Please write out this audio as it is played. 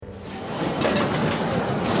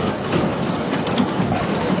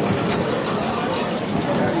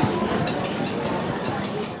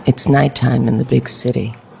It's nighttime in the big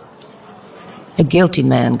city. A guilty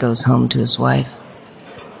man goes home to his wife.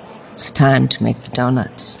 It's time to make the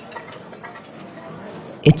doughnuts.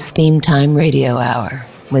 It's Theme Time Radio Hour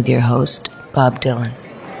with your host, Bob Dylan.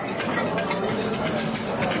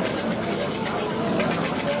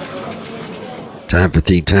 Time for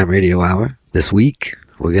Theme Time Radio Hour. This week,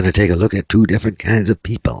 we're going to take a look at two different kinds of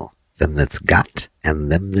people. Them that's got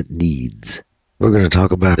and them that needs. We're going to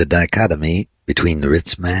talk about the dichotomy between the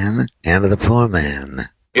rich man and the poor man.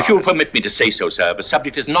 If you'll permit me to say so, sir, the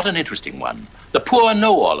subject is not an interesting one. The poor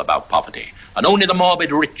know all about poverty, and only the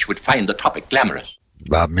morbid rich would find the topic glamorous.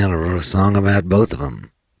 Bob Miller wrote a song about both of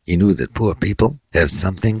them. He knew that poor people have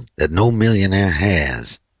something that no millionaire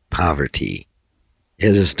has: poverty.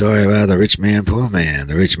 Here's a story about the rich man, poor man.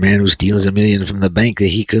 The rich man who steals $1 million from the bank that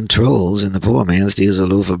he controls, and the poor man steals a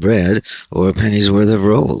loaf of bread or a penny's worth of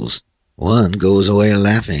rolls. One goes away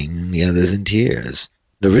laughing, and the other's in tears.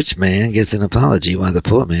 The rich man gets an apology while the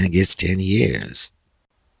poor man gets 10 years.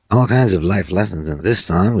 All kinds of life lessons in this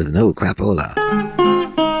song with no crapola.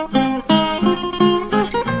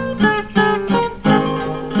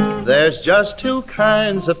 There's just two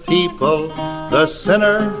kinds of people, the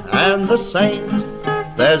sinner and the saint.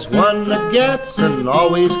 There's one that gets and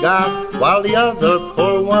always got, while the other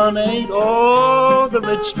poor one ain't. Oh, the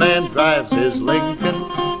rich man drives his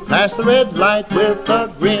Lincoln past the red light with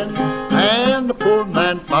a grin, and the poor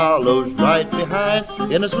man follows right behind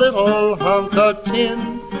in his little hunk of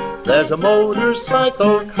tin. There's a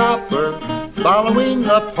motorcycle copper following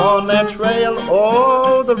upon that trail.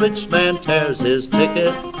 Oh, the rich man tears his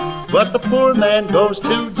ticket, but the poor man goes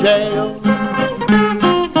to jail.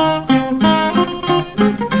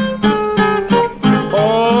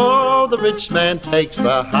 Oh, the rich man takes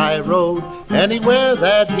the high road anywhere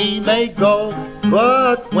that he may go,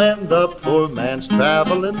 but when the poor man's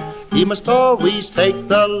traveling, he must always take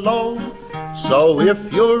the low. So if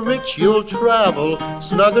you're rich, you'll travel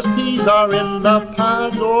snug as peas are in the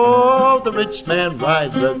pod. Oh, the rich man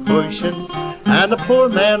rides the cushion, and the poor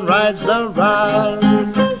man rides the ride.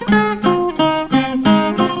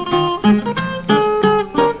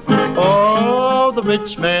 Oh, the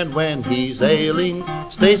rich man, when he's ailing,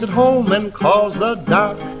 stays at home and calls the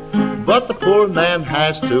doc. But the poor man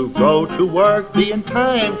has to go to work, be in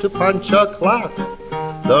time to punch a clock.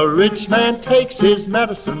 The rich man takes his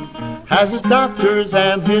medicine, has his doctors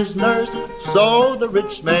and his nurse. So the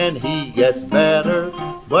rich man, he gets better,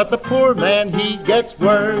 but the poor man, he gets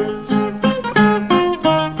worse.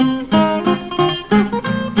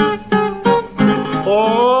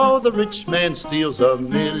 Oh, the rich man steals $1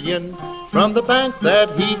 million from the bank that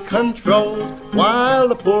he controls, while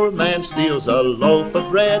the poor man steals a loaf of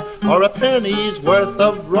bread or a penny's worth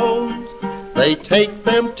of rolls. They take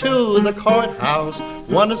them to the courthouse.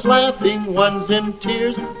 One is laughing, one's in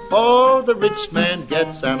tears. Oh, the rich man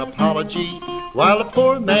gets an apology, while the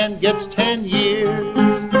poor man gets 10 years.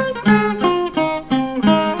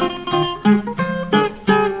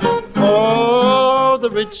 Oh, the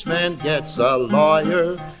rich man gets a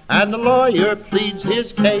lawyer, and the lawyer pleads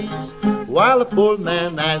his case, while the poor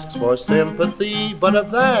man asks for sympathy, but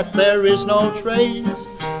of that there is no trace.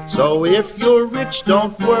 So if you're rich,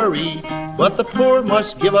 don't worry, but the poor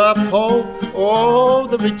must give up hope. Oh,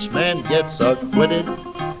 the rich man gets acquitted,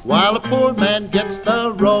 while the poor man gets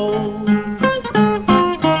the road.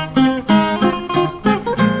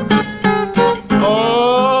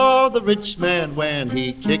 Oh, the rich man, when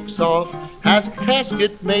he kicks off, has a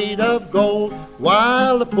casket made of gold,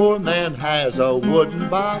 while the poor man has a wooden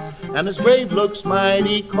box, and his grave looks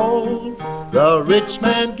mighty cold. The rich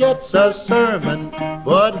man gets a sermon,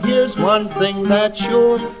 but here's one thing that's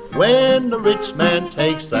sure: when the rich man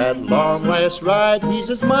takes that long last ride, he's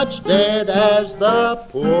as much dead as the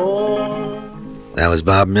poor. That was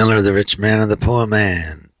Bob Miller, the rich man and the poor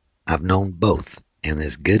man. I've known both, and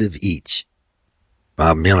there's good of each.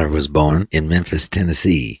 Bob Miller was born in Memphis,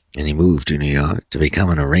 Tennessee, and he moved to New York to become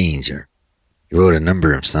an arranger. He wrote a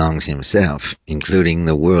number of songs himself, including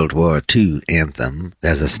the World War II anthem,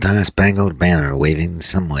 "There's a Star-Spangled Banner Waving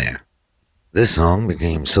Somewhere." This song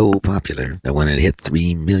became so popular that when it hit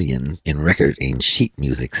 3 million in record and sheet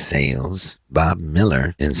music sales, Bob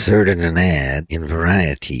Miller inserted an ad in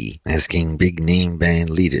Variety asking big-name band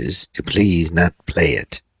leaders to please not play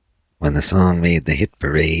it. When the song made the hit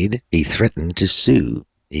parade, he threatened to sue.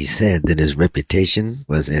 He said that his reputation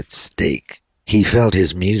was at stake. He felt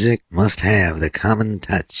his music must have the common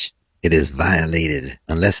touch. It is violated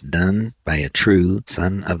unless done by a true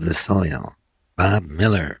son of the soil. Bob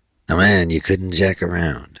Miller, a man you couldn't jack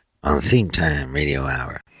around, on Theme Time Radio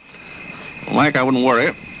Hour. Mike, I wouldn't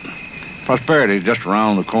worry. Prosperity's just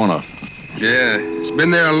around the corner. Yeah, it's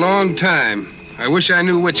been there a long time. I wish I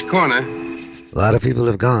knew which corner. A lot of people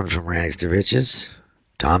have gone from rags to riches.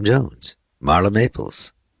 Tom Jones, Marla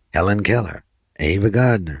Maples, Helen Keller, Ava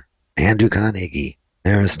Gardner, Andrew Carnegie,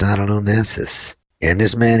 Aristotle Onassis, and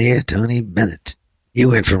this man here, Tony Bennett. You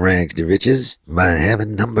went from rags to riches by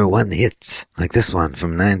having #1 hits, like this one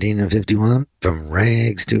from 1951, From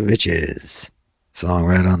Rags to Riches. Song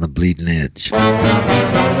right on the bleeding edge.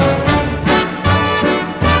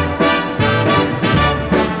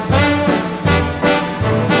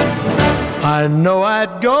 I know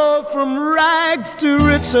I'd go from rags to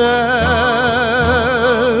riches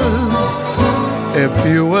if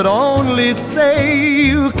you would only say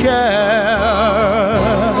you care.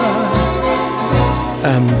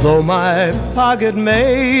 And though my pocket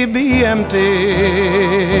may be empty,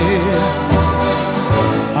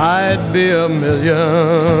 I'd be a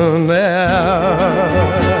millionaire.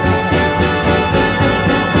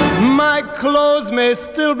 My clothes may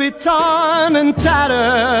still be torn and tattered,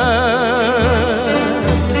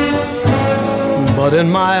 but in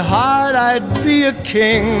my heart I'd be a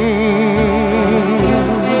king.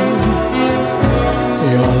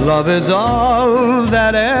 Your love is all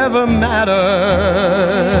that ever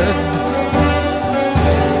mattered.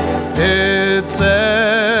 It's everything.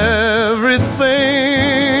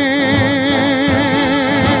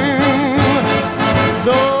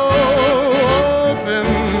 So open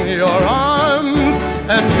your arms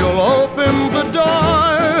and you'll open the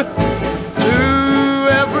door to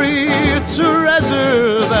every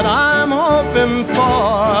treasure that I'm hoping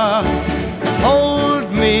for.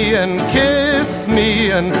 Hold me and kiss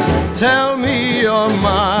me and tell me you're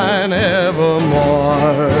mine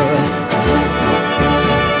evermore.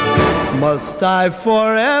 Must I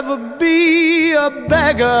forever be a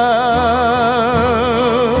beggar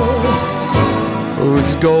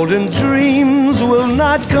whose golden dreams will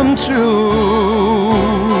not come true?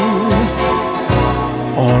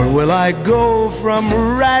 Or will I go from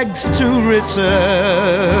rags to riches?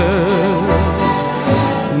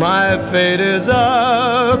 My fate is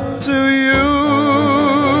up to you.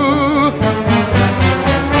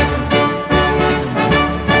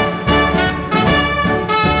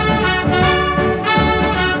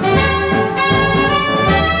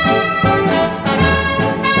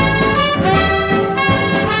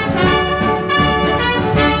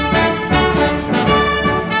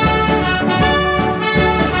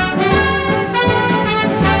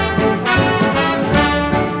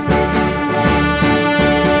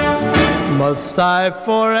 Must I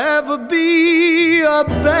forever be a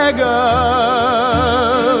beggar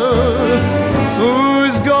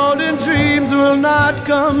whose golden dreams will not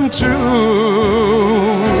come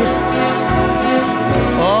true?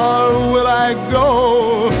 Or will I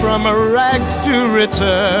go from rags to riches?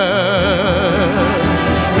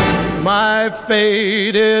 My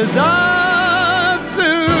fate is up to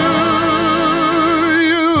you.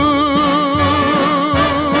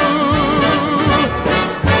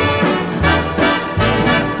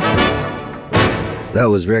 That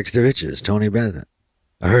was Rags to Riches, Tony Bennett.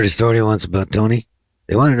 I heard a story once about Tony.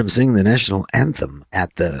 They wanted him to sing the national anthem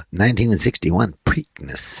at the 1961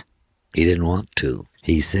 Preakness. He didn't want to.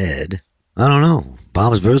 He said, I don't know,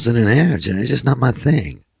 bombs bursting in air, it's just not my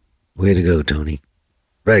thing. Way to go, Tony.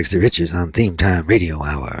 Rags to Riches on Theme Time Radio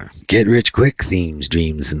Hour. Get rich quick themes,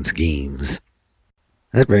 dreams, and schemes.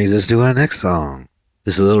 That brings us to our next song.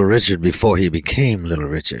 This is Little Richard before he became Little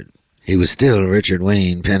Richard. He was still Richard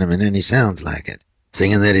Wayne Penniman, and he sounds like it.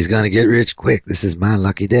 Singing that he's gonna get rich quick. This is my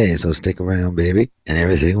lucky day, so stick around, baby, and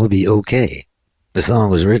everything will be okay. The song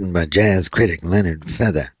was written by jazz critic Leonard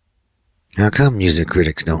Feather. How come music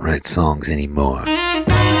critics don't write songs anymore?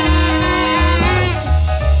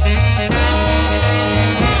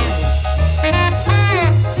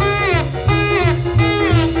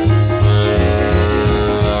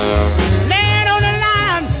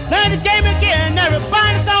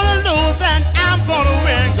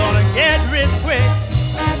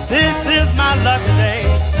 Lucky day.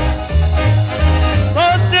 So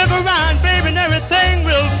stick around, baby, and everything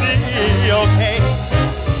will be okay.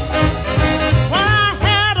 When I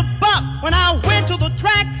had a buck, when I went to the track,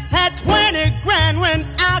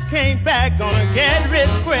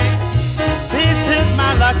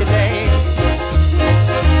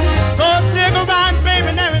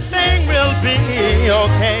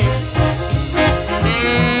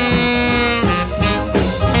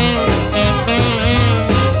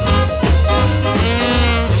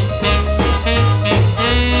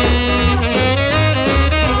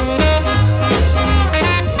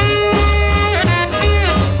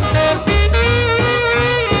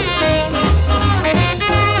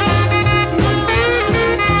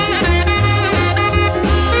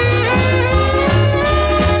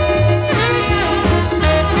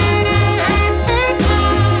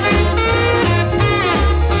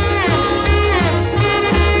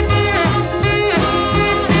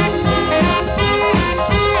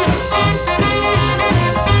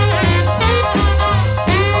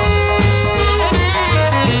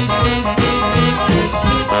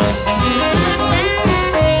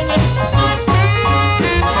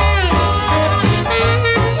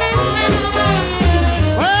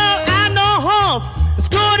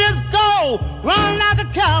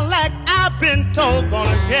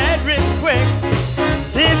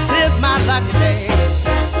 lucky day.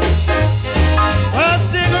 Well,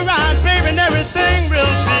 stick around, baby, and everything will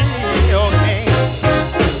be okay.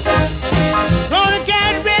 Gonna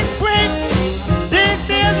get rich quick. This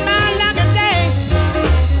is my lucky day.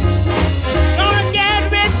 Gonna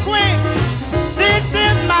get rich quick. This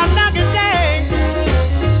is my lucky day.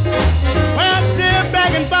 Well, still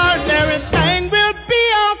begging for it, and everything will be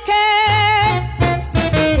okay.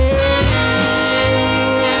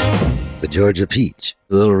 The Georgia Peach,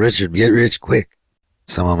 Little Richard Get Rich Quick.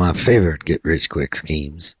 Some of my favorite get rich quick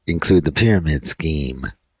schemes include the pyramid scheme.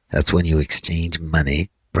 That's when you exchange money,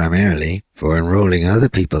 primarily for enrolling other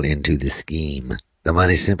people into the scheme. The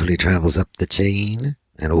money simply travels up the chain,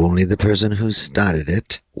 and only the person who started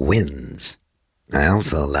it wins. I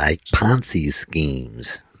also like Ponzi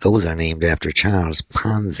schemes. Those are named after Charles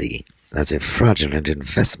Ponzi. That's a fraudulent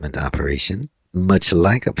investment operation, much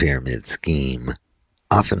like a pyramid scheme,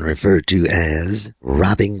 often referred to as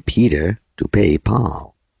robbing Peter to pay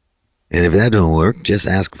Paul. And if that don't work, just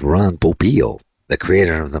ask Ron Popeil, the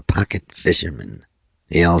creator of the pocket fisherman.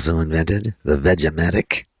 He also invented the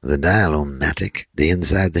Vegematic, the Dial-O-Matic, the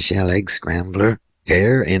inside-the-shell egg scrambler,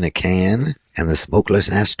 hair in a can, and the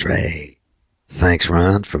smokeless ashtray. Thanks,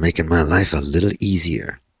 Ron, for making my life a little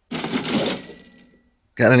easier.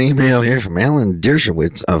 Got an email here from Alan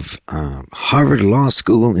Dershowitz of Harvard Law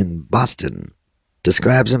School in Boston.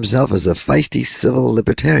 Describes himself as a feisty civil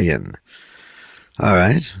libertarian. All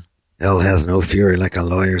right. Hell has no fury like a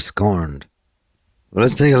lawyer scorned. Well,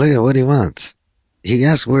 let's take a look at what he wants. He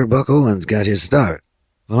asked where Buck Owens got his start.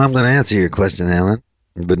 Well, I'm going to answer your question, Alan,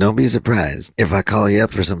 but don't be surprised if I call you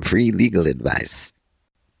up for some free legal advice.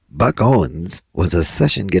 Buck Owens was a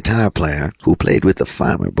session guitar player who played with the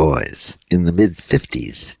Farmer Boys in the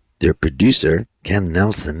mid-50s. Their producer, Ken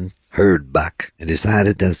Nelson, heard Buck and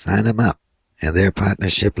decided to sign him up, and their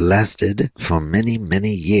partnership lasted for many,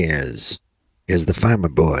 many years. Here's the Farmer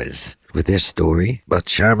Boys with their story about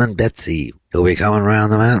Charmin' Betsy, who'll be coming around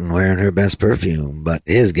the mountain wearing her best perfume, but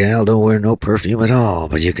his gal don't wear no perfume at all,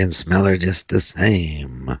 but you can smell her just the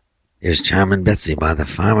same. Here's Charmin' Betsy by the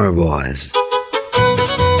Farmer Boys.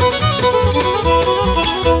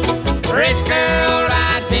 Rich girl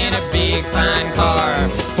rides in a big fine car.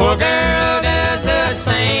 Poor girl does the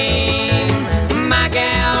same. My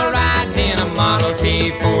gal rides in a Model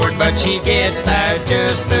T Ford, but she gets there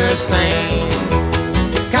just the same.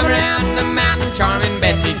 Come around the mountain, Charmin'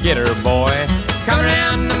 Betsy, get her boy. Come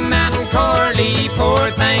around the mountain, Corley, poor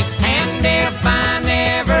thing. And if I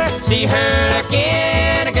never see her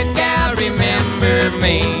again, a good gal, remember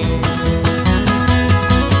me.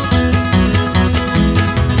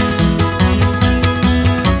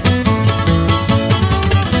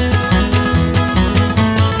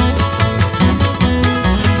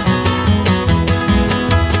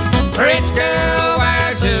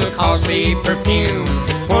 Costly perfume,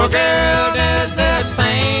 poor girl does the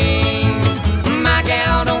same. My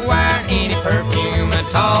gal don't wear any perfume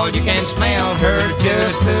at all, you can smell her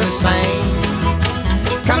just the same.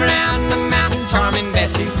 Come around the mountain, Charmin'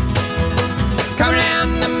 Betsy. Come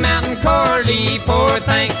around the mountain, Corley, poor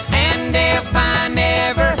thing. And if I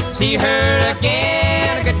never see her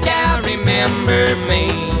again, a good gal, remember me.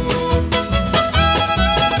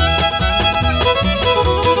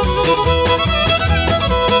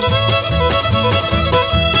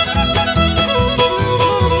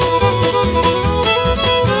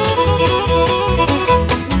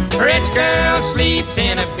 Sleeps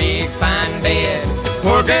in a big fine bed,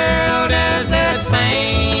 poor girl does the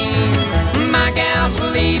same. My gal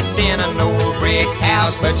sleeps in an old brick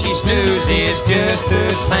house, but she snoozes just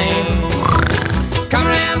the same. Come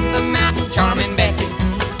around the mountain, Charmin' Betsy.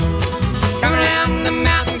 Come around the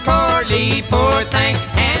mountain, Corley, poor thing.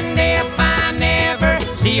 And if I never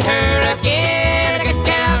see her again, a good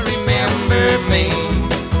gal, remember me.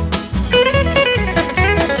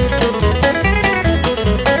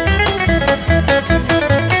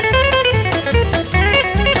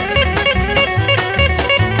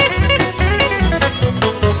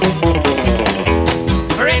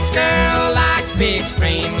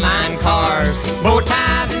 Bow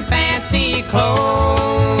ties and fancy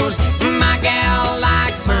clothes. My gal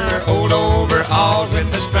likes her old overalls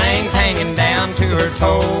with the strings hanging down to her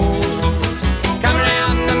toes. Come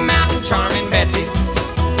around the mountain, Charmin' Betsy.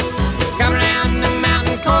 Come around the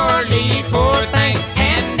mountain, Corley, poor thing.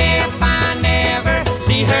 And if I never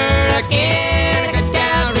see her again, a good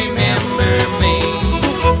gal, remember me.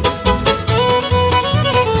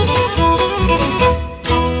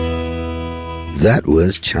 That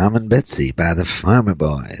was Charmin' Betsy by the Farmer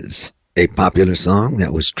Boys, a popular song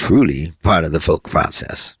that was truly part of the folk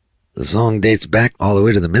process. The song dates back all the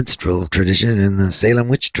way to the minstrel tradition in the Salem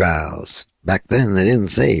witch trials. Back then, they didn't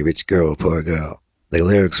say rich girl, poor girl. The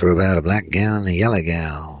lyrics were about a black gal and a yellow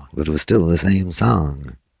gal, but it was still the same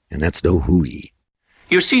song, and that's no hooey.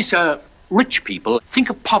 You see, sir, rich people think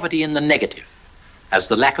of poverty in the negative, as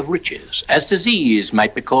the lack of riches, as disease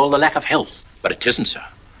might be called the lack of health. But it isn't, sir.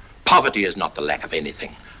 Poverty is not the lack of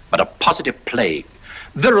anything, but a positive plague,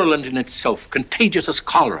 virulent in itself, contagious as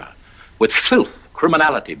cholera, with filth,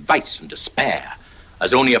 criminality, vice, and despair,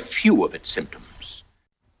 as only a few of its symptoms.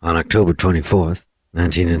 On October 24th,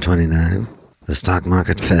 1929, the stock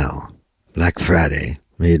market fell. Black Friday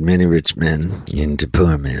made many rich men into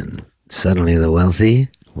poor men. Suddenly the wealthy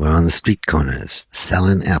were on the street corners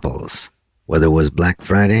selling apples. Whether it was Black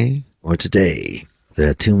Friday or today, there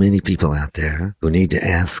are too many people out there who need to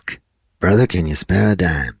ask, "Brother, can you spare a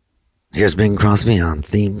dime?" Here's Bing Crosby on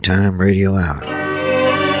Theme Time Radio Hour.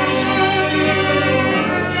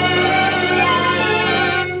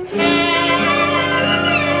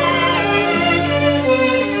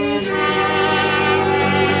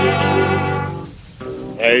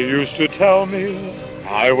 They used to tell me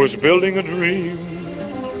I was building a dream,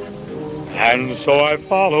 and so I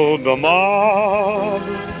followed the mob.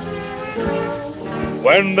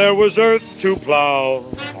 When there was earth to plow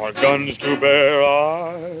or guns to bear,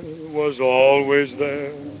 I was always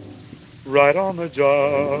there, right on the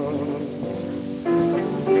job.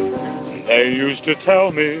 They used to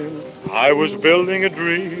tell me I was building a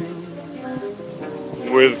dream,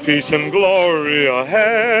 with peace and glory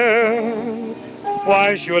ahead.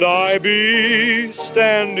 Why should I be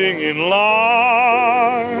standing in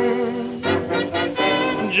line,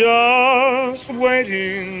 just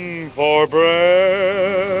waiting for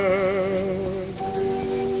bread?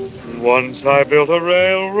 Once I built a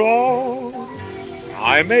railroad,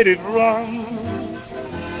 I made it run,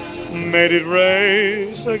 made it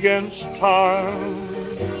race against time.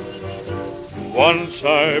 Once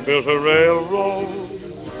I built a railroad,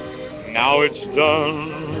 now it's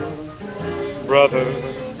done. Brother,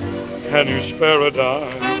 can you spare a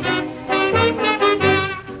dime?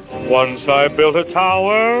 Once I built a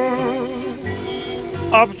tower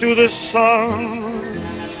up to the sun,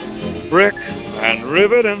 brick and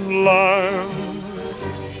rivet and lime.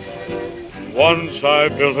 Once I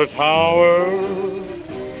built a tower,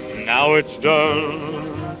 now it's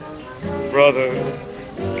done. Brother,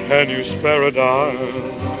 can you spare a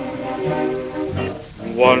dime?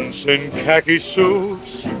 Once in khaki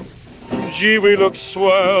suits, gee, we look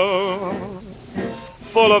swell,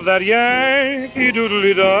 full of that Yankee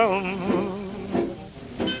doodly-dum.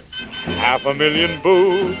 500,000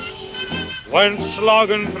 boots went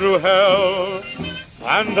slogging through hell,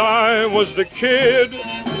 and I was the kid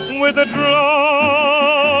with the drum.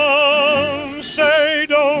 Say,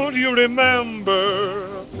 don't you remember,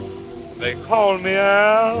 they called me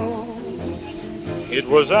Al. It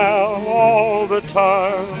was Al all the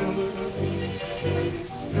time.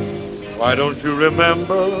 Why don't you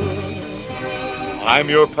remember, I'm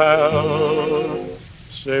your pal.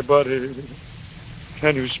 Say, buddy,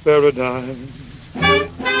 can you spare a dime?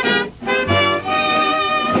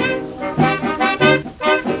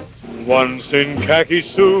 Once in khaki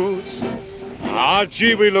suits, ah,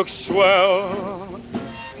 gee, we look swell,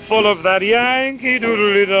 full of that Yankee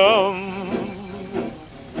doodly-dum.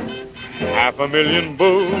 500,000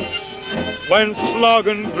 boots went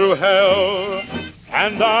slogging through hell,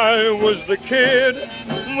 and I was the kid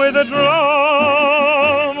with a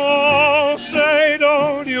drum. Oh, say,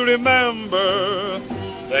 don't you remember,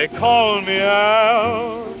 they called me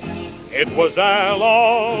Al. It was Al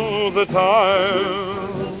all the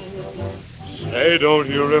time. Say, don't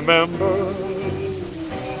you remember,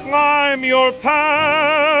 I'm your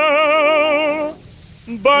pal.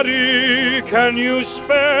 Buddy, can you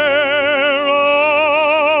spare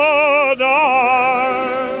a dime?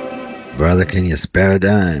 Brother, can you spare a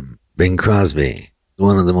dime? Bing Crosby,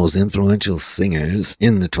 one of the most influential singers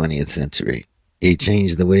in the 20th century. He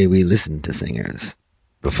changed the way we listened to singers.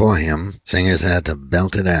 Before him, singers had to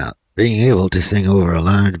belt it out, being able to sing over a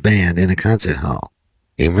large band in a concert hall.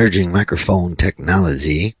 Emerging microphone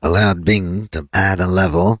technology allowed Bing to add a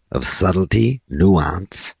level of subtlety,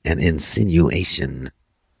 nuance, and insinuation.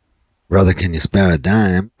 Brother, Can You Spare a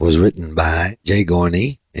Dime was written by Jay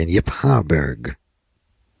Gorney and Yip Harburg.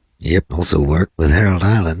 Yip also worked with Harold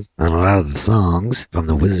Arlen on a lot of the songs from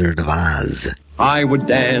The Wizard of Oz. I would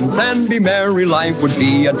dance and be merry, life would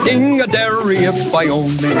be a ding-a-dairy if I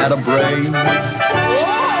only had a brain.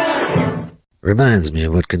 Reminds me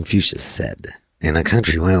of what Confucius said. In a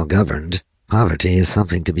country well governed, poverty is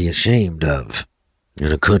something to be ashamed of.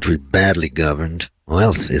 In a country badly governed,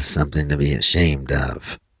 wealth is something to be ashamed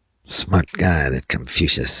of. Smart guy, that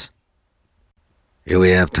Confucius. Here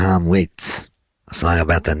we have Tom Waits, a song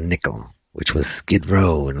about the nickel, which was Skid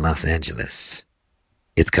Row in Los Angeles.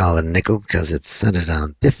 It's called a nickel because it's centered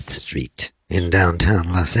on 5th Street in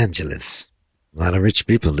downtown Los Angeles. A lot of rich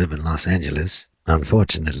people live in Los Angeles.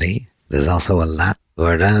 Unfortunately, there's also a lot who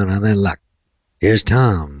are down on their luck. Here's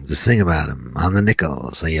Tom to sing about him on the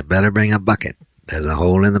nickel, so you better bring a bucket. There's a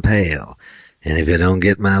hole in the pail, and if you don't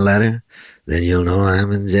get my letter, then you'll know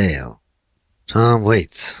I'm in jail. Tom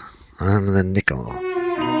Waits on the nickel.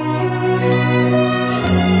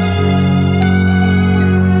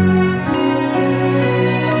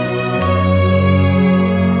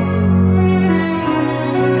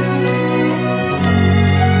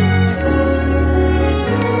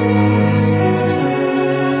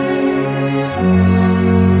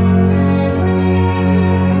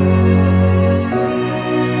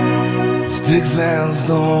 Sticks and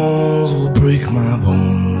stones will break my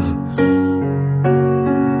bones,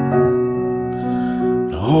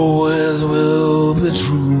 but always will be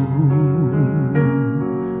true.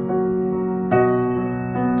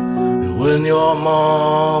 And when your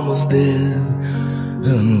mama's dead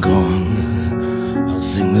and gone, I'll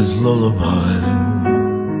sing this lullaby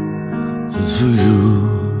just for you.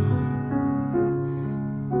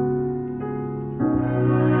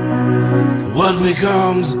 What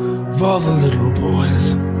becomes for the little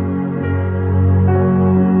boys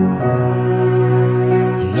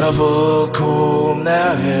who never comb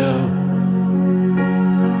their hair,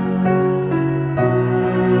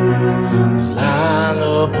 line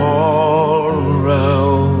up all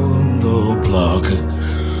around the block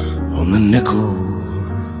on the nickel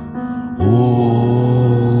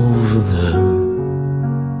over there.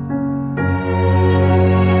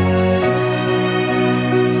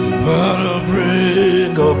 So better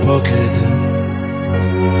bring a bucket.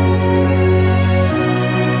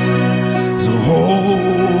 There's a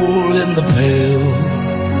hole in the pail.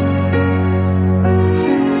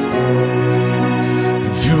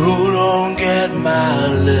 If you don't get my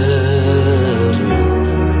letter,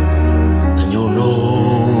 then you'll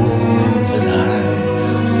know that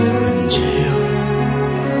I'm in jail.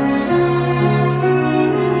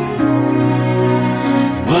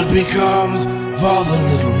 What becomes for the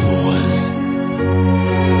little boys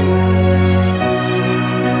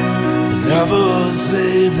that never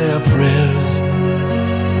say their prayers,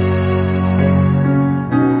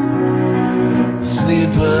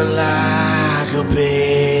 sleeping like a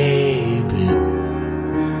baby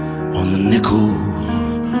on the nickel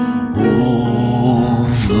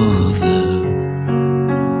over there.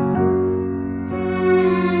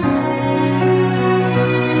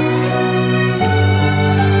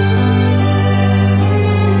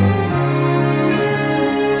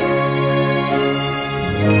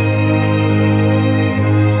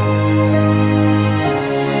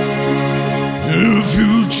 If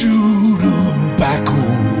you chew tobacco,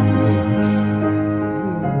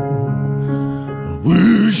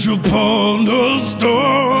 wish upon a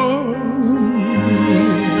star,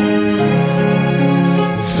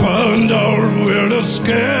 find out where the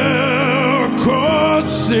scarecrow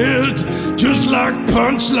sits, just like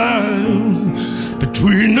punchlines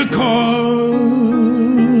between the cars.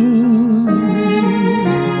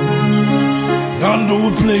 I know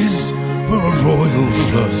a place where a royal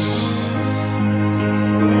flush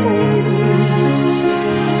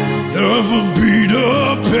never beat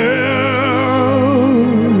a pair.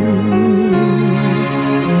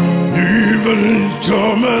 Even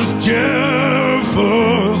Thomas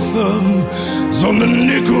Jefferson's on the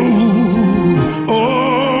nickel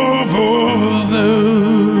over there.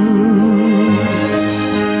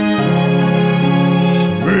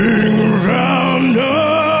 Ring around a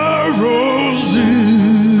rosy,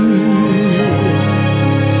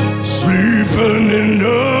 sleeping in the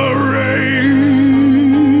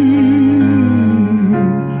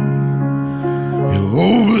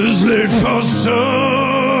always late for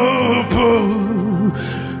supper,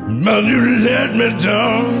 man, you let me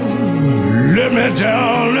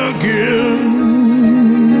down again.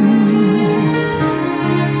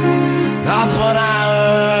 I thought I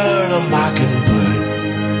heard a mockingbird,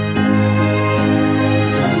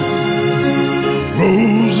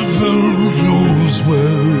 Roosevelt knows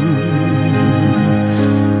where.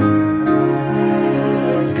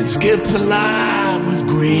 Can skip the line with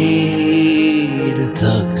great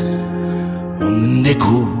tuck on the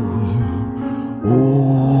nickel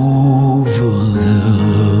over there.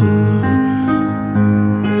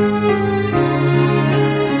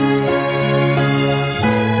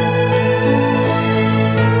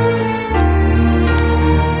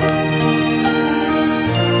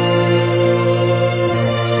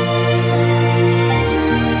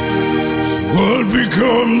 What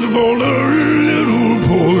becomes of all the little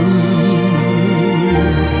boys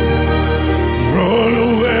run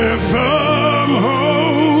away from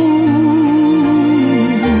home?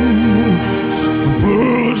 The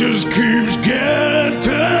world just keeps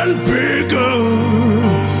getting bigger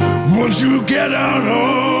once you get out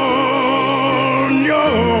on your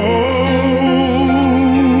own.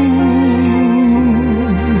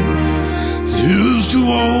 Here's to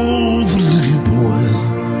all the little boys.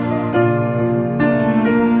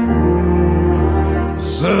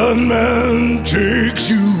 Sandman takes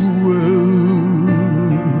you away,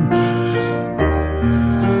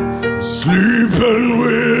 sleeping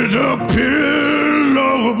with a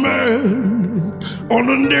pillow man on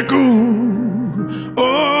a nickel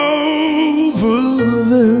over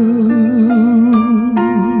there.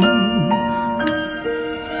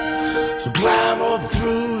 So climb up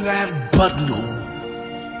through that buttonhole,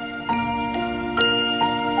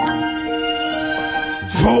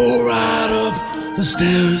 fall right up the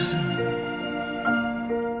stairs.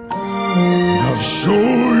 I'll show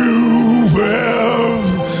you where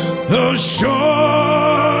the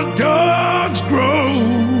short dogs grow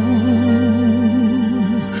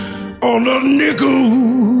on a nickel.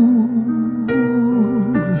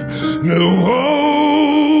 No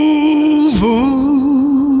over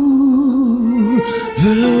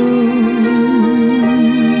there.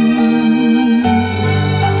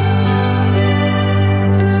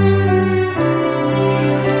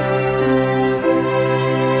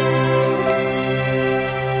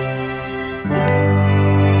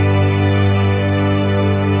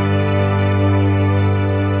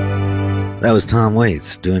 That was Tom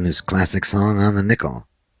Waits doing his classic song on the nickel.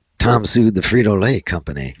 Tom sued the Frito-Lay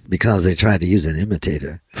company because they tried to use an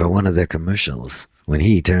imitator for one of their commercials when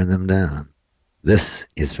he turned them down. This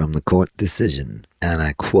is from the court decision, and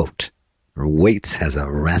I quote, "Waits has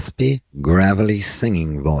a raspy, gravelly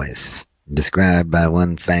singing voice. Described by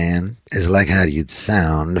one fan as like how you'd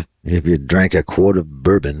sound if you drank a quart of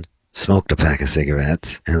bourbon, smoked a pack of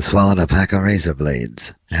cigarettes, and swallowed a pack of razor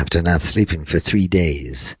blades after not sleeping for 3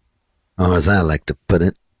 days. Or as I like to put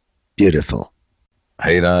it, beautiful."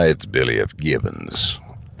 Hey now, it's Billy F. Gibbons,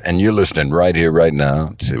 and you're listening right here, right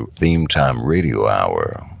now to Theme Time Radio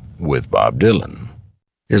Hour with Bob Dylan.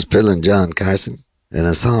 Here's Fiddlin' John Carson, and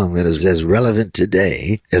a song that is as relevant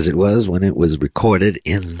today as it was when it was recorded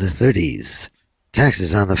in the 30s.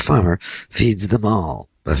 Taxes on the Farmer Feeds Them All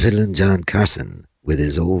by Fiddlin' John Carson with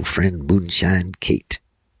his old friend Moonshine Kate.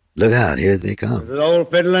 Look out, here they come. This is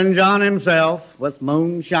old Fiddlin' John himself with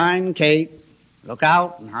Moonshine Kate. Look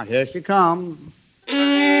out, now here she comes.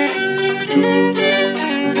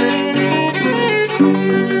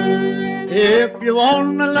 If you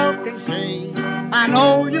want to look and see, I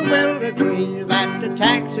know you will agree that the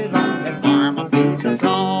taxes on the farm will be the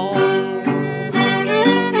all.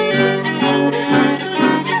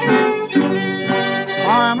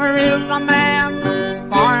 Farmer is a man,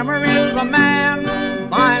 farmer is a man,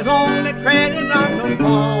 buys only credit on the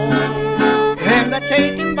wall. Then they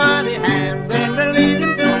take him by the hand, then they lead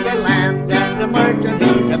him to the land, then the merchant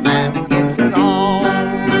is the man who gets it all.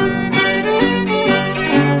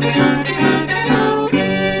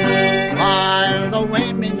 While the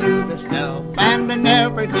women use the stuff, and they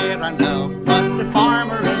never get enough, but the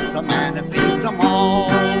farmer is the man who feeds them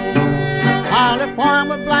all. While the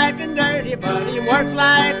farmer black and dirty, but he works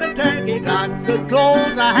like a turkey, got good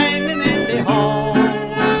clothes are hanging in the hall.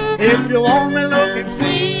 If you only look and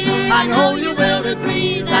see, I know you will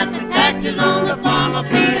agree that the taxes on the farm will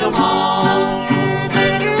feed them all.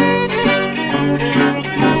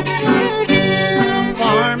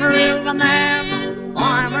 Farmer is a man,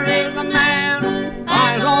 farmer is a man,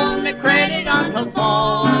 buys only credit on the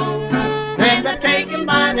fall. Then they take him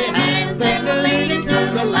by the hand, then they lead him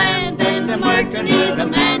to the land, then the merchant is the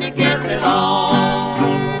man who gets it all.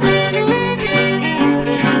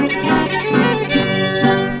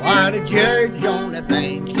 Why the judge only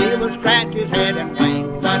thinks he will scratch his head and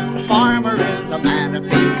wink, but the farmer is the man who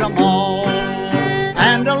feeds them all.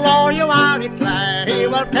 And the lawyer while he declare, he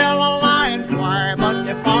will tell a lie and swear, but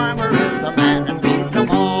the farmer is the man who feeds them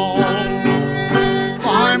all.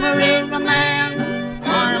 Farmer is the man,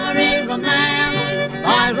 farmer is the man,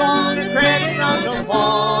 buys only credit on the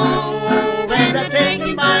wall. Then they take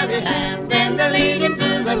him by the hand, then they lead him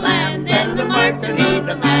to the land, then the merchant is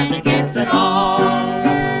the man who gets it all.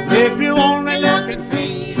 If you only look and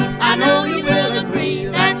see, I know you will agree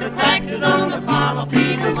that the taxes on the farm will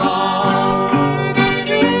feed them all.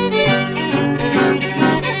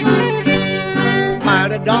 Why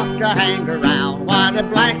the doctor hang around, why the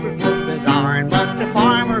blacksmith puts his iron, but the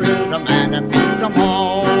farmer is the man that feeds them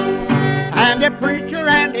all. And the preacher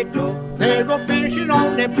and the cook, they they go fishing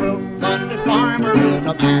on the brook, but the farmer is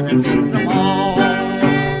a man that feeds them all.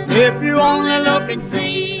 If you only look and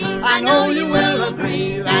see, I know you will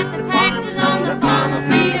agree that the taxes on the farmer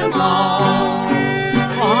feed them all.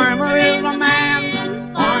 Farmer is a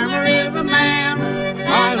man, farmer is a man,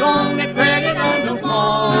 God's only credit on the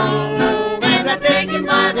fall. When they take him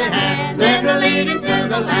by the hand, then they lead him to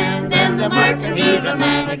the land, then the merchant, he's a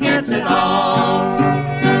man that gets it all.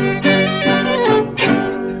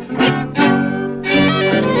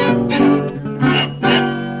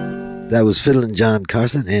 That was Fiddlin' John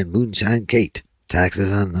Carson and Moonshine Kate.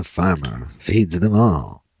 Taxes on the farmer feeds them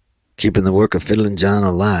all. Keeping the work of Fiddlin' John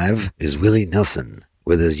alive is Willie Nelson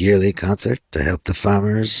with his yearly concert to help the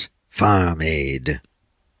farmers, Farm Aid.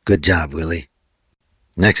 Good job, Willie.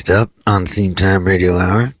 Next up on Theme Time Radio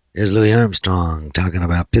Hour is Louis Armstrong talking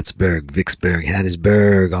about Pittsburgh, Vicksburg,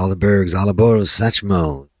 Hattiesburg, all the burgs, all aboard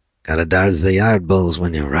Satchmo. Gotta dodge the yard bulls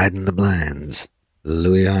when you're riding the blinds.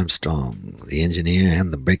 Louis Armstrong, the engineer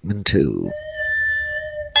and the brakeman too.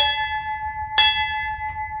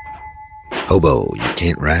 Hobo, you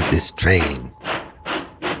can't ride this train.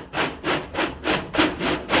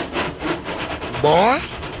 Boy,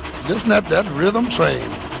 listen at that rhythm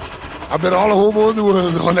train. I bet all the hobos in the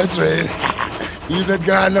world are on that train. Even that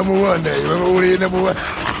guy number one there. You remember who he is, number one?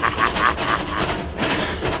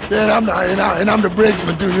 Yeah, and I'm the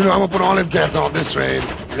brakesman too. You know, I'm gonna put all them cats off this train.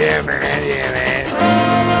 Yeah, man. Yeah, man.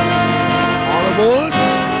 All aboard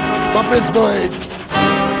for Pittsburgh,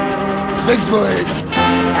 Vicksburg,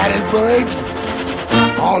 Hattiesburg.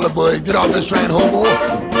 All aboard. Get off this train, hobo.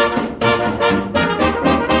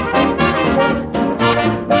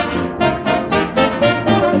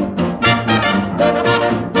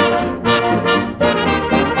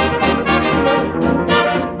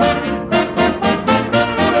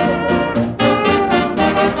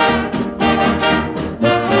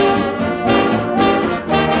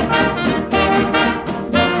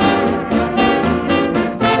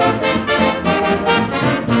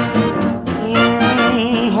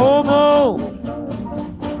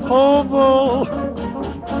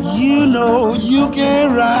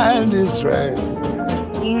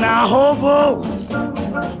 Now, hobo,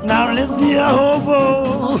 now listen here,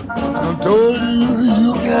 hobo. I told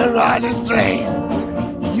you can't ride this train.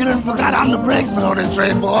 You done forgot I'm the brakesman on this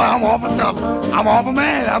train, boy. I'm off a tough. I'm off a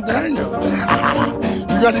man, I'm telling you.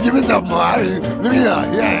 You got to give me something, boy. Look here,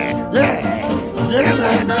 yeah, man. Yeah,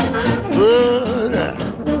 man.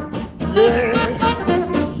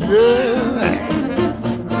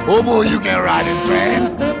 Hobo, you can't ride this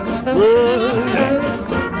train.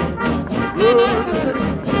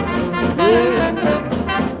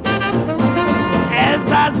 As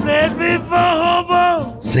I said before,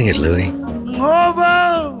 hobo. Sing it, Louie.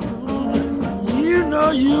 Hobo, you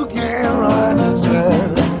know you can't ride this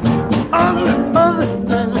train.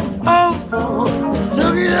 Hobo,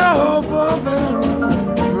 look at your hobo, man.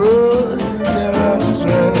 Oh, you can't ride this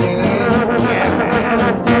train.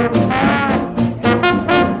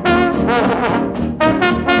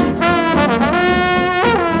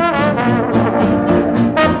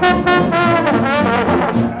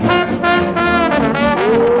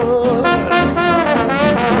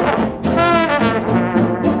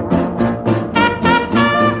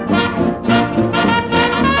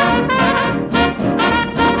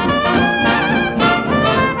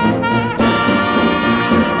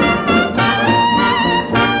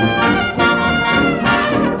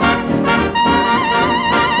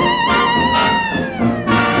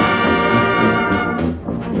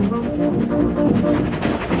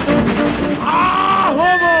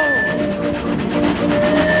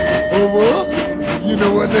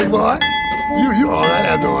 Boy, you all right?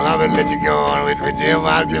 I'm gonna let you go on with Jim.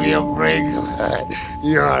 I'll give you a break.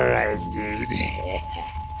 You're all right, dude.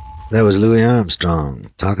 That was Louis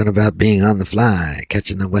Armstrong talking about being on the fly,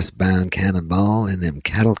 catching the westbound cannonball in them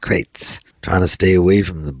cattle crates, trying to stay away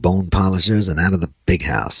from the bone polishers and out of the big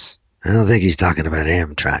house. I don't think he's talking about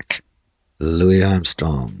Amtrak. Louis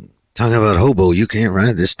Armstrong talking about hobo, you can't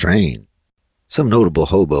ride this train. Some notable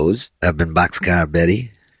hobos have been Boxcar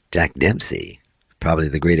Betty, Jack Dempsey, probably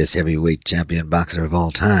the greatest heavyweight champion boxer of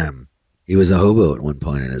all time. He was a hobo at one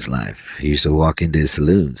point in his life. He used to walk into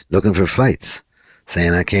saloons looking for fights,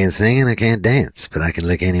 saying, I can't sing and I can't dance, but I can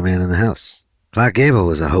lick any man in the house. Clark Gable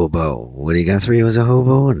was a hobo. Woody Guthrie was a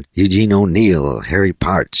hobo. And Eugene O'Neill, Harry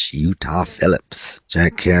Parch, Utah Phillips,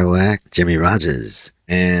 Jack Kerouac, Jimmy Rogers,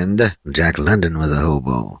 and Jack London was a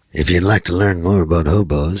hobo. If you'd like to learn more about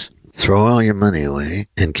hobos, throw all your money away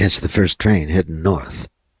and catch the first train heading north.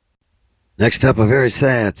 Next up, a very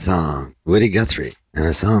sad song, Woody Guthrie. and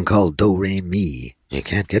a song called Do Re Mi. You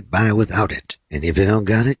can't get by without it. And if you don't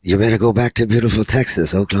got it, you better go back to beautiful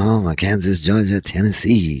Texas, Oklahoma, Kansas, Georgia,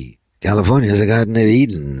 Tennessee. California's a Garden of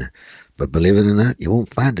Eden, but believe it or not, you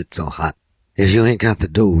won't find it so hot if you ain't got the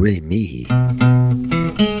Do Re Mi.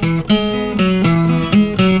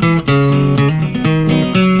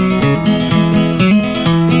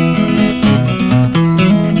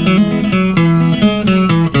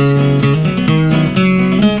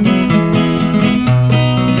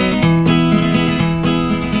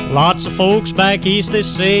 Lots of folks back east, they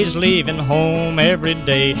say, is leaving home every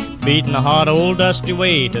day, beating the hot old dusty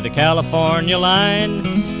way to the California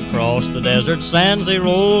line. Across the desert sands they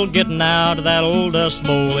roll, getting out of that old dust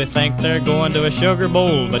bowl. They think they're going to a sugar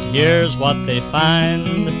bowl, but here's what they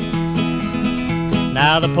find.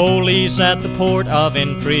 Now the police at the port of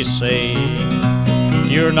entry say,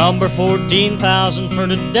 you're number 14,000 for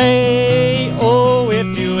today. Oh,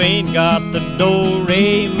 if you ain't got the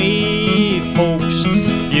do-re-mi, folks,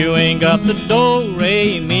 you ain't got the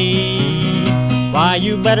do-re-mi, why,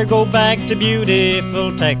 you better go back to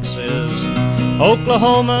beautiful Texas,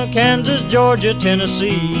 Oklahoma, Kansas, Georgia,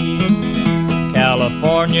 Tennessee.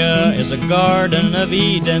 California is a Garden of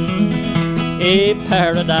Eden, a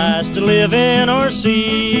paradise to live in or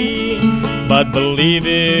see. But believe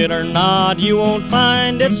it or not, you won't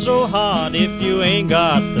find it so hot if you ain't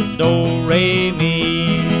got the do-re-mi.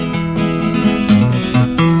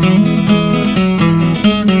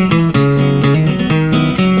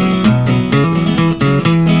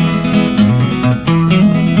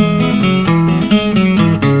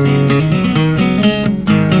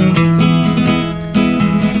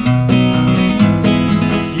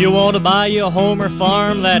 To buy you a home or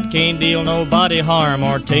farm that can't deal nobody harm,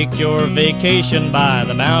 or take your vacation by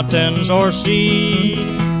the mountains or sea.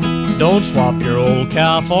 Don't swap your old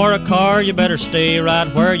cow for a car, you better stay right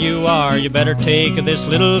where you are. You better take this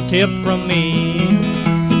little tip from me,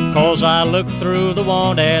 'cause I look through the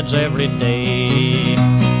want ads every day,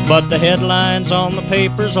 but the headlines on the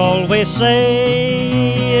papers always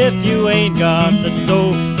say, if you ain't got the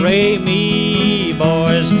do-re-mi,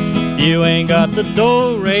 boys, you ain't got the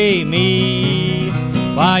do-re-mi,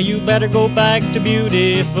 why, you better go back to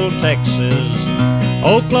beautiful Texas,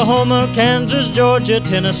 Oklahoma, Kansas, Georgia,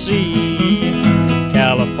 Tennessee.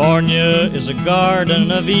 California is a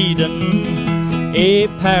Garden of Eden, a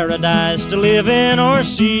paradise to live in or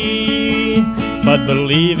see. But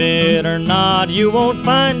believe it or not, you won't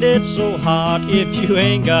find it so hot if you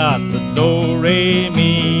ain't got the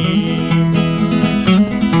do-re-mi.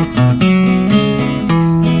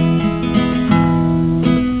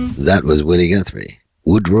 That was Willie Guthrie,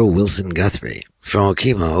 Woodrow Wilson Guthrie, from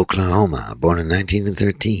Okemah, Oklahoma, born in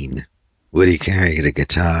 1913. Woody carried a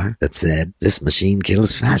guitar that said, "This machine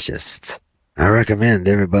kills fascists." I recommend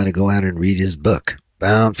everybody go out and read his book,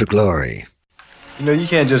 Bound for Glory. You know, you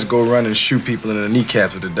can't just go run and shoot people in the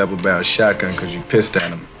kneecaps with a double-barrel shotgun because you pissed at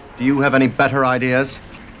them. Do you have any better ideas?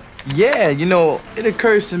 Yeah, you know, it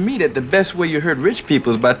occurs to me that the best way you hurt rich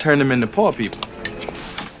people is by turning them into poor people.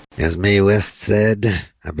 As Mae West said,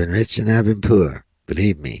 I've been rich and I've been poor.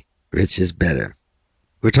 Believe me, rich is better.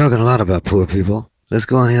 We're talking a lot about poor people. Let's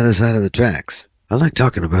go on the other side of the tracks. I like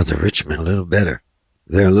talking about the rich men a little better.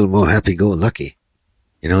 They're a little more happy-go-lucky.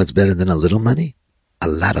 You know what's better than a little money? A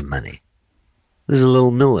lot of money. There's a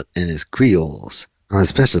little Millet and his Creoles on a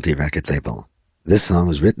specialty record label. This song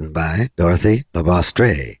was written by Dorothy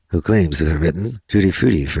LaBostray, who claims to have written Tutti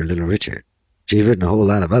Frutti for Little Richard. She's written a whole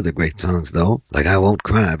lot of other great songs, though, like I Won't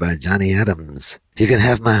Cry by Johnny Adams, You Can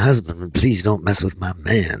Have My Husband, but Please Don't Mess With My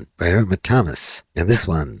Man by Irma Thomas, and this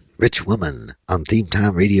one, Rich Woman, on Theme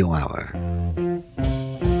Time Radio Hour.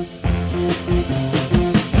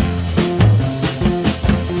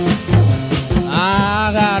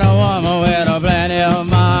 I got a woman with a plenty of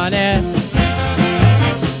money.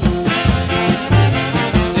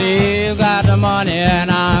 She's got the money and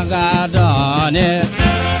I got the honey.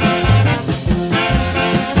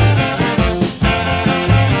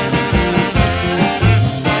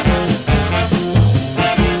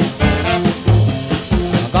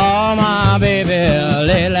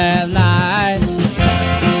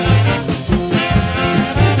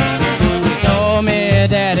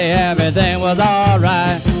 Everything was all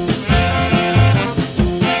right.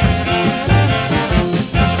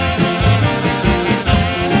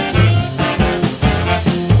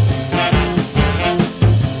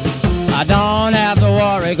 I don't have to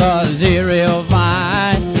worry 'cause she's real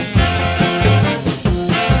fine.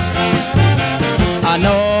 I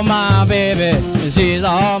know my baby, she's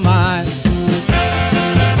all mine.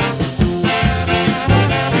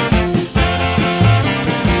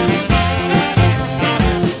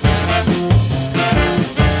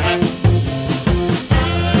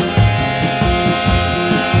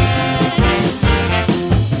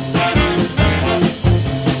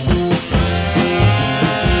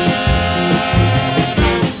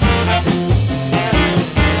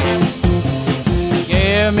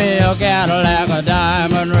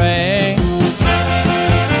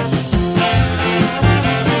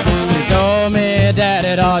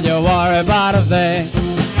 baby, don't you worry about a thing.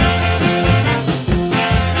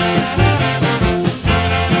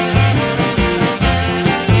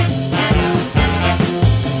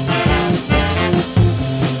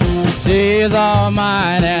 She's all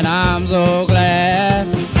mine and I'm so glad.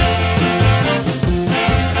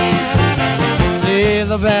 She's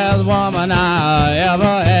the best woman I ever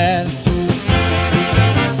had.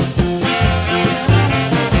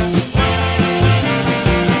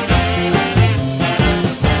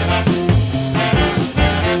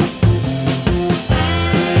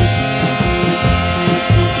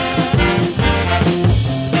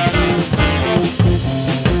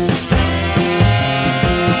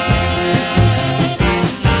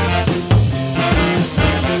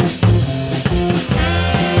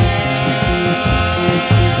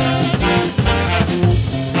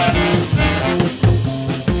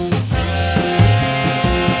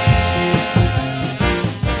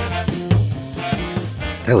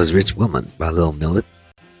 That was Rich Woman by Lil Millet.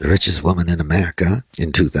 The richest woman in America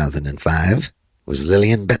in 2005 was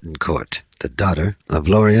Lillian Bettencourt, the daughter of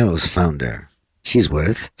L'Oreal's founder. She's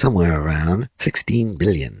worth somewhere around $16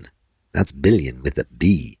 billion. That's billion with a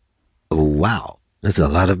B. Oh, wow, that's a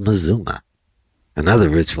lot of Mazuma. Another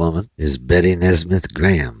rich woman is Betty Nesmith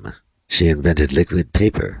Graham. She invented liquid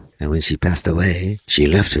paper, and when she passed away, she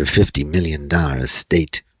left her $50 million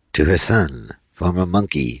estate to her son, former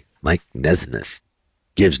monkey Mike Nesmith.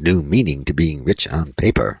 Gives new meaning to being rich on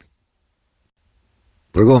paper.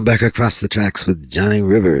 We're going back across the tracks with Johnny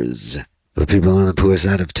Rivers. The people on the poor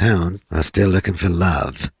side of town are still looking for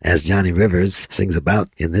love, as Johnny Rivers sings about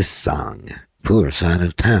in this song, Poor Side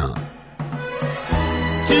of Town.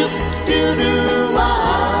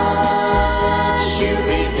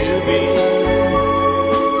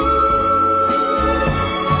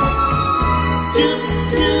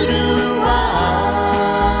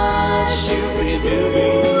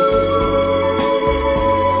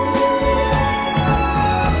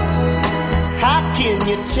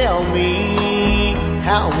 Tell me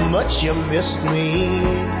how much you missed me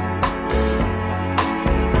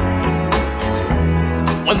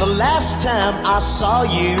when the last time I saw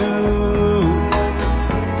you,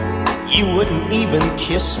 you wouldn't even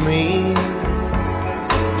kiss me.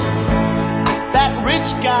 That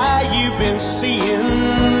rich guy you've been seeing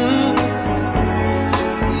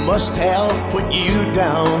must have put you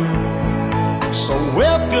down. So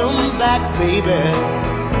welcome back, baby,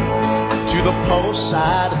 to the poor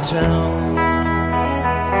side of town.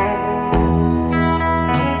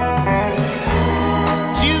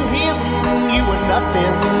 To him you were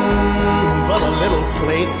nothing but a little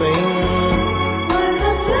plaything. Was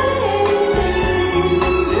a plaything.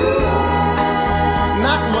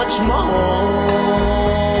 Not much more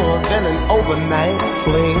than an overnight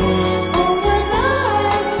fling.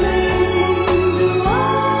 Overnight fling.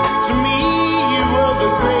 To me you were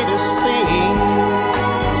the greatest thing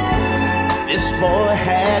this boy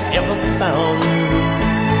had ever found.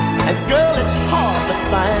 And girl, it's hard to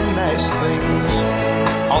find nice things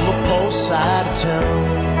on the poor side of town.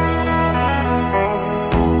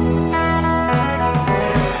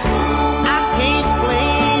 I can't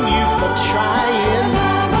blame you for trying.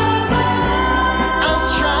 I'm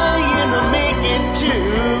trying to make it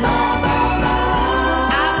too.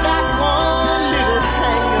 I got one little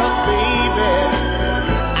hang up, baby,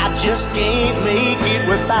 I just can't make it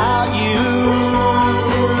without you.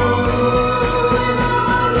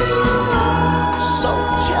 So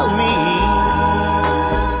tell me,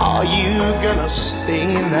 are you gonna stay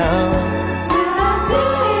now?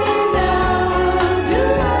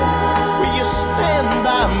 Will you stand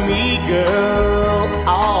by me, girl,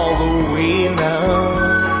 all the way now?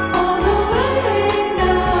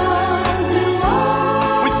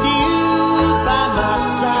 With you by my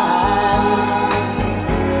side,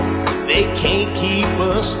 they can't keep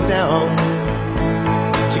us down.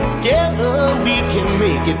 Together we can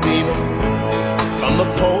make it, baby, from the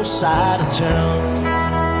poor side of town.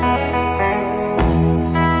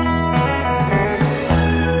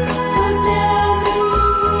 So tell me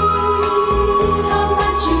how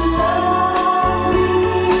much you love me.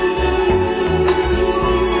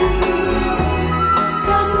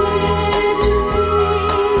 Come here to me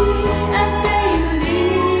and say you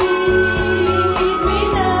need me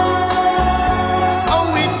now. Oh,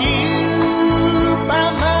 with you by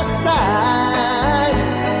my side,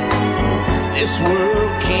 this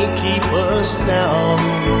world can't keep us down.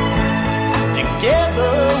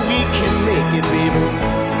 Together we can make it, baby,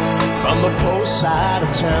 from the poor side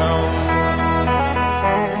of town.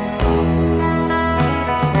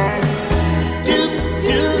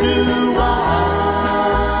 Do-do-do-wah,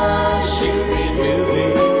 shoo-be-doo-be.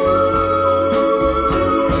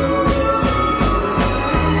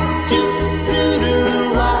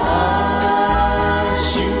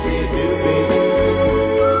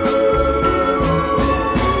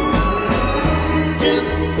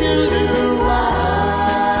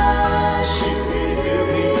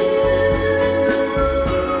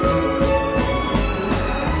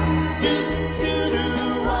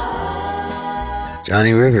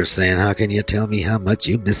 Johnny Rivers saying, how can you tell me how much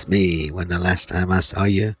you miss me when the last time I saw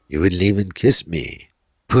you, you wouldn't even kiss me?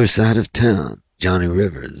 Poor Side of Town, Johnny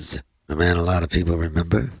Rivers, a man a lot of people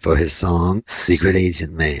remember for his song, Secret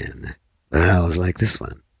Agent Man. But I always like this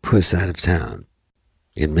one, Poor Side of Town.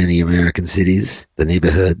 In many American cities, the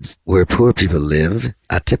neighborhoods where poor people live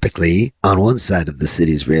are typically on one side of the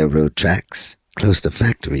city's railroad tracks, close to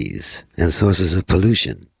factories and sources of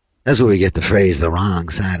pollution. That's where we get the phrase, the wrong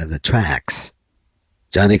side of the tracks.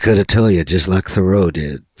 Johnny could have told you, just like Thoreau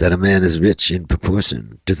did, that a man is rich in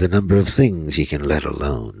proportion to the number of things he can let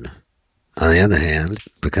alone. On the other hand,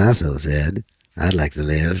 Picasso said, I'd like to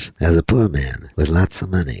live as a poor man with lots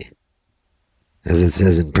of money. As it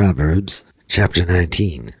says in Proverbs, chapter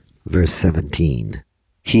 19, verse 17,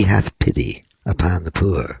 He hath pity upon the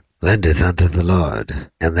poor, lendeth unto the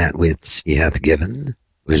Lord, and that which he hath given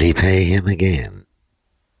will he pay him again.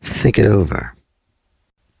 Think it over.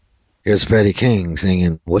 Here's Freddie King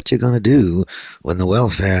singing, What You Gonna Do When the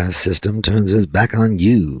Welfare System Turns Its Back on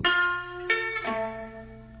You?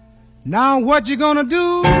 Now what you gonna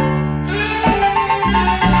do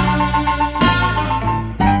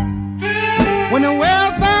when the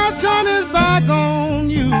welfare turns its back on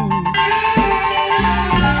you?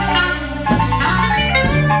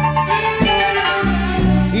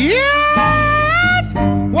 Yes,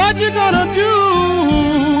 what you gonna do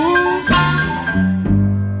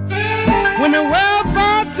when the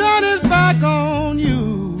welfare turns its back on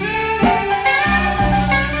you?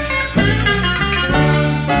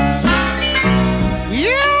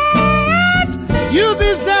 Yes, you'll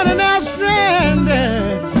be standing there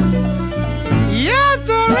stranded. Yes,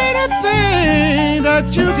 there ain't a thing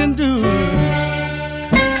that you can do.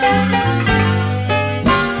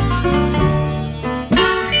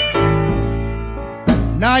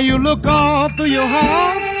 Now you look all through your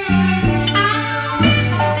house.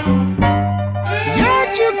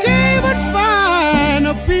 Yet you can't even find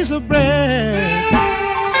a piece of bread.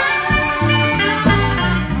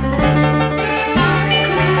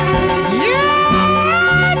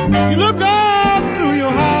 Yes, you look all through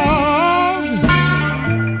your house.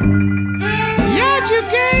 Yet you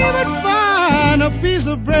can't even find a piece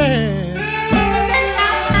of bread.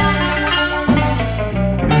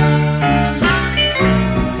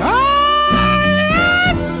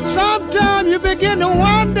 You begin to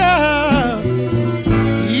wonder,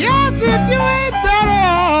 yes, if you ain't better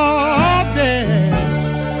off dead.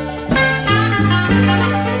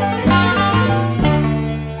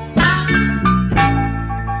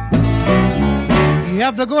 You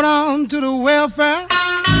have to go down to the welfare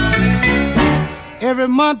every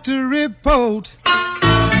month to report,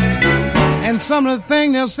 and some of the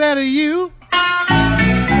things they'll say to you,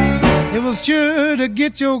 it was sure to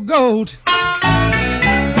get your goat.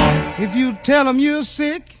 If you tell them you're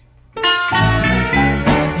sick, you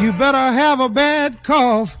better have a bad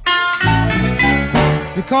cough,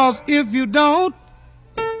 because if you don't,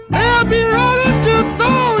 they'll be ready to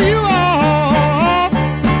throw you off.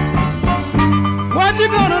 What you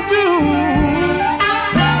gonna do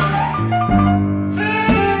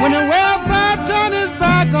when the welfare turns its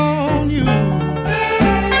back on you?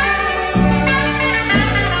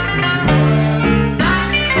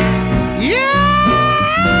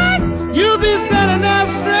 You'll be standing there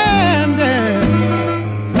stranded.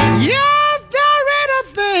 Yes, there ain't a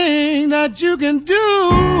thing that you can do.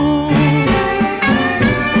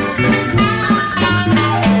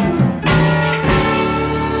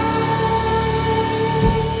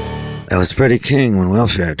 That was Freddie King, When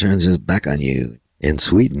Welfare Turns Its Back on You. In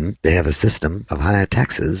Sweden, they have a system of higher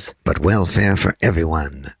taxes, but welfare for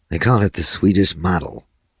everyone. They call it the Swedish model.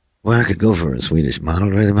 Well, I could go for a Swedish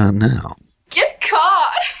model right about now. Get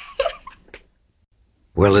caught!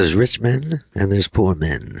 Well, there's rich men, and there's poor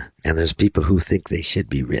men, and there's people who think they should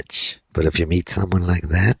be rich. But if you meet someone like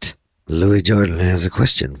that, Louis Jordan has a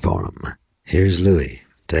question for him. Here's Louis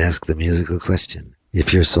to ask the musical question.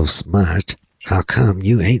 If you're so smart, how come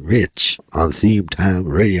you ain't rich on Theme Time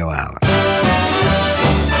Radio Hour?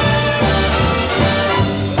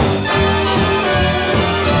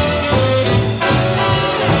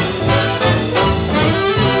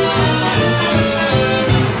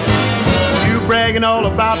 Bragging all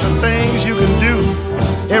about the things you can do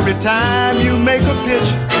every time you make a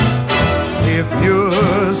pitch. If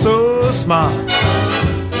you're so smart,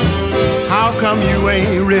 how come you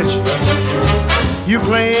ain't rich? You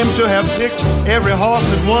claim to have picked every horse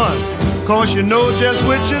that won, 'cause you know just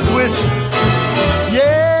which is which.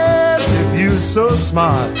 Yes, if you're so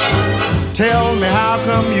smart, tell me how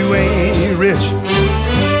come you ain't rich?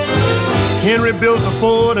 Henry built a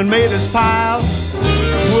Ford and made his pile.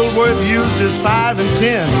 Woolworth used his 5 and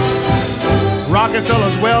 10.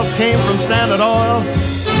 Rockefeller's wealth came from Standard Oil,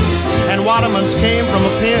 and Waterman's came from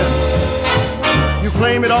a pen. You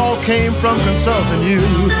claim it all came from consulting you.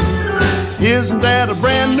 Isn't that a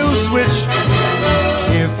brand new switch?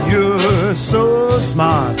 If you're so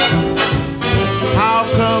smart, how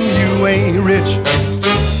come you ain't rich?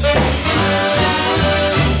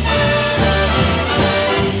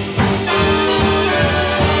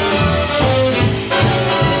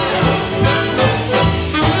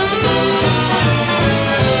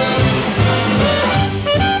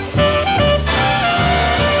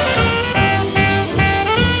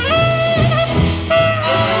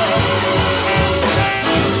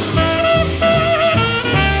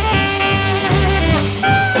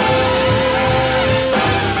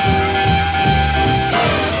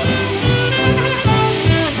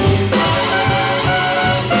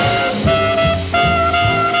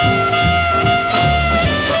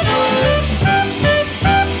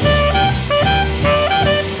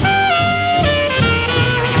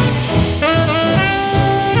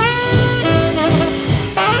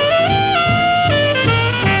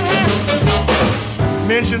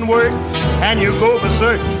 Mention work and you go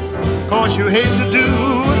berserk, 'cause you hate to do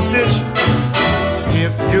a stitch.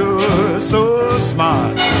 If you're so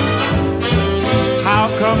smart,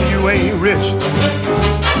 how come you ain't rich?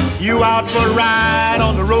 You out for a ride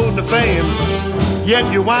on the road to fame,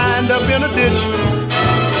 yet you wind up in a ditch.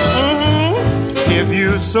 If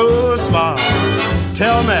you're so smart,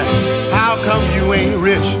 tell me, how come you ain't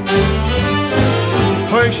rich?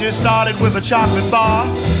 Hershey started with a chocolate bar,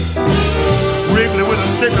 Wrigley with a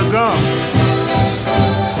stick of gum.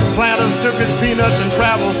 Planters took his peanuts and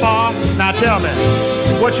traveled far. Now tell me,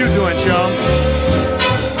 what you doing, chum?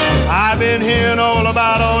 I've been hearing all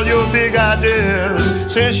about all your big ideas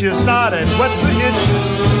since you started. What's the hitch?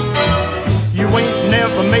 You ain't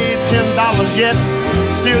never made $10 yet.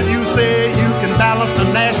 Still you say you can balance the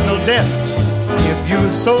national debt. If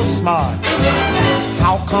you're so smart,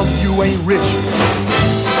 how come you ain't rich?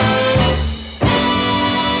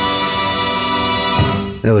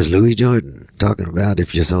 That was Louis Jordan talking about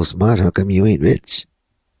if you're so smart, how come you ain't rich?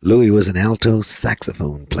 Louis was an alto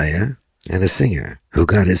saxophone player and a singer who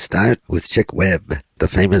got his start with Chick Webb, the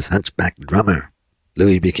famous hunchback drummer.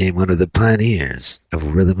 Louis became one of the pioneers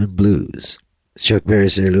of rhythm and blues. Chuck Berry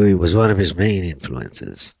said Louis was one of his main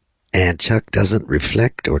influences, and Chuck doesn't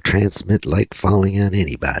reflect or transmit light falling on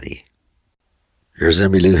anybody. Here's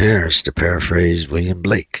Emmylou Harris to paraphrase William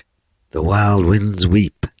Blake. The wild winds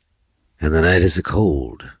weep, and the night is a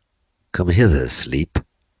cold. Come hither, sleep,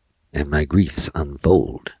 and my griefs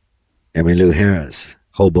unfold. Emmylou Harris,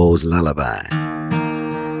 Hobo's Lullaby.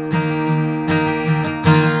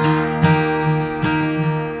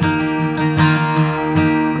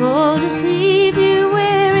 Go to sleep, you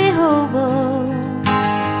weary hobo.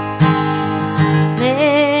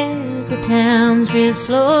 Let the towns drift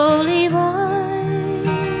slowly by.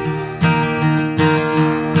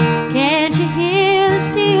 Can't you hear the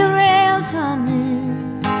steel rails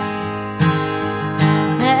humming?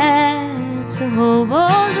 That's a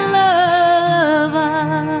hobo's lullaby.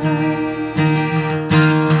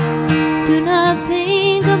 Do not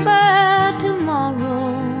think about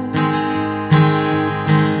tomorrow.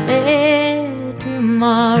 Let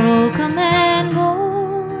tomorrow come and go.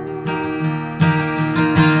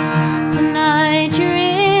 Tonight you're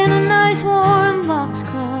in a nice warm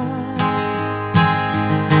boxcar,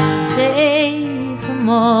 safe from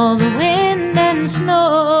all the wind and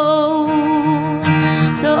snow.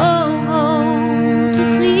 So go to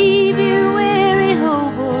sleep, you weary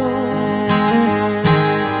hobo.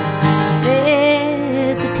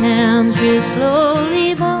 Let the towns drift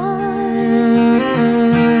slowly by.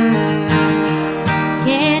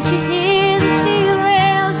 Can't you hear the steel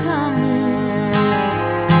rails humming?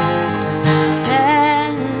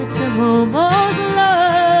 That's a hobo's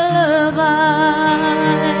lullaby.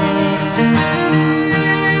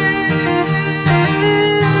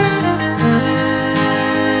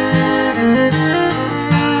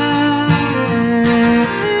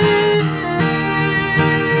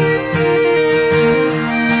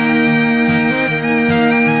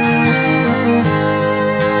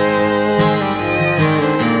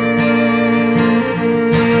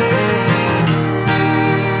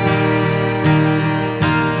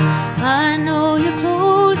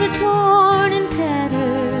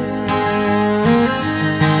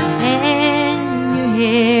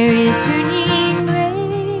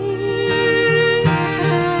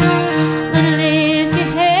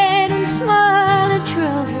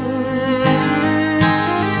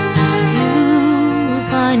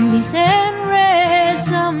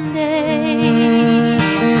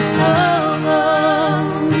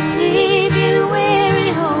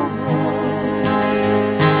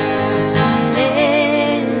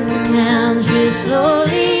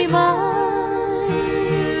 slowly by.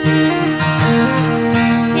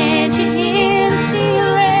 Can't you hear the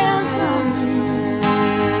steel rails humming?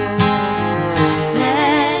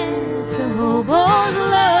 That's a hobo's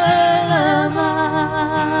lullaby.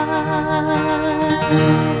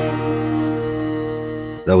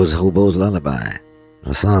 That was Hobo's Lullaby,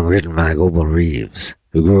 a song written by Goebel Reeves,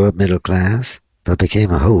 who grew up middle class but became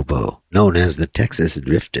a hobo, known as the Texas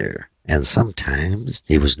Drifter, and sometimes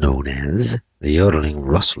he was known as the Yodeling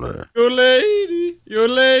Rustler. Your lady, your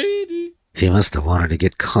lady. He must have wanted to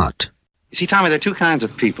get caught. You see, Tommy, there are two kinds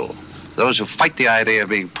of people. Those who fight the idea of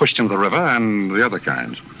being pushed into the river and the other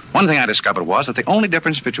kinds. One thing I discovered was that the only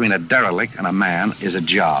difference between a derelict and a man is a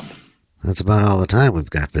job. That's about all the time we've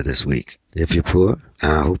got for this week. If you're poor,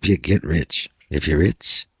 I hope you get rich. If you're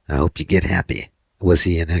rich, I hope you get happy. We'll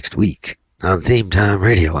see you next week on Theme Time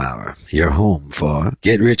Radio Hour, your home for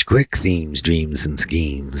get-rich-quick themes, dreams, and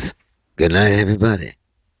schemes. Good night, everybody.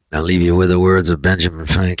 I'll leave you with the words of Benjamin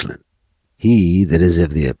Franklin. He that is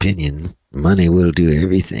of the opinion money will do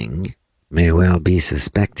everything may well be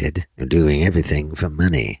suspected of doing everything for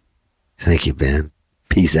money. Thank you, Ben.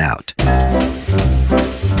 Peace out.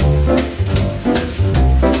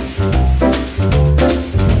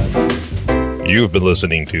 You've been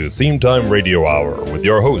listening to Theme Time Radio Hour with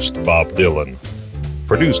your host, Bob Dylan.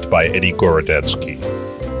 Produced by Eddie Gorodetsky.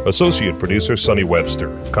 Associate producer, Sonny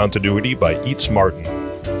Webster. Continuity by Eats Martin.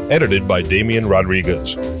 Edited by Damian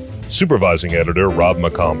Rodriguez. Supervising editor, Rob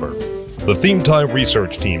McComber. The Theme Time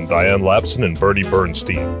research team, Diane Lapson and Bertie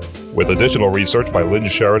Bernstein. With additional research by Lynn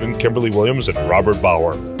Sheridan, Kimberly Williams, and Robert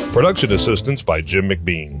Bauer. Production assistance by Jim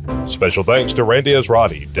McBean. Special thanks to Randy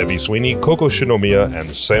Azrati, Debbie Sweeney, Coco Shinomiya, and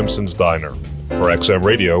Samson's Diner. For XM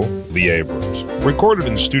Radio, Lee Abrams. Recorded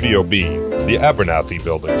in Studio B, the Abernathy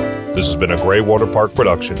Building. This has been a Greywater Park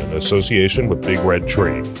production in association with Big Red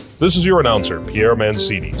Tree. This is your announcer, Pierre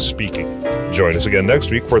Mancini, speaking. Join us again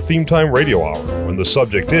next week for Theme Time Radio Hour, when the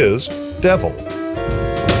subject is Devil.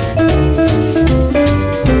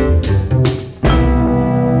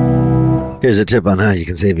 Here's a tip on how you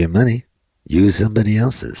can save your money. Use somebody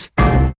else's.